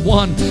have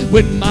won.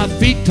 When my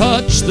feet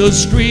touch the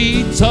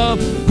streets of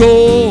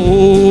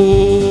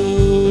gold.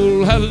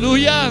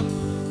 Hallelujah.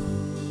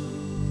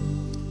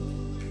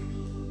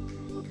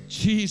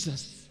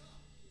 Jesus.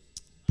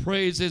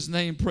 Praise his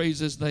name, praise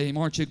his name.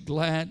 Aren't you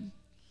glad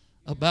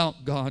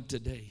about God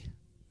today?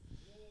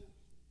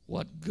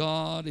 What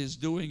God is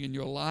doing in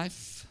your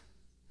life,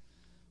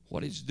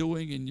 what he's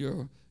doing in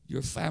your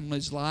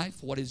family's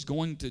life, what he's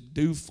going to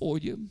do for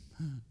you.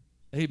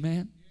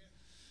 Amen.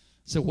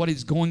 So what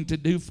he's going to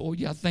do for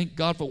you, I thank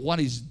God for what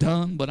he's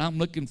done, but I'm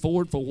looking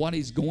forward for what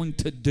he's going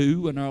to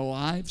do in our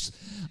lives.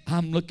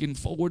 I'm looking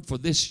forward for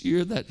this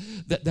year that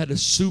a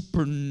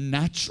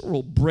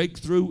supernatural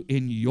breakthrough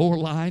in your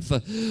life, a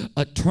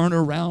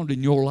turnaround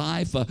in your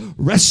life, a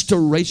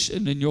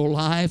restoration in your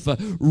life, a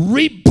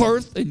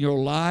rebirth in your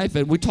life.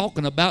 And we're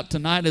talking about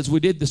tonight, as we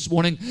did this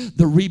morning,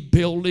 the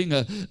rebuilding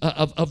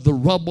of the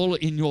rubble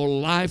in your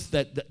life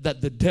that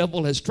the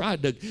devil has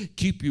tried to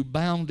keep you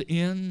bound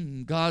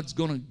in. God's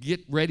going to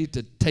get ready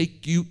to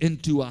take you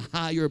into a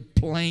higher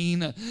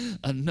plane,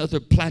 another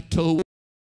plateau.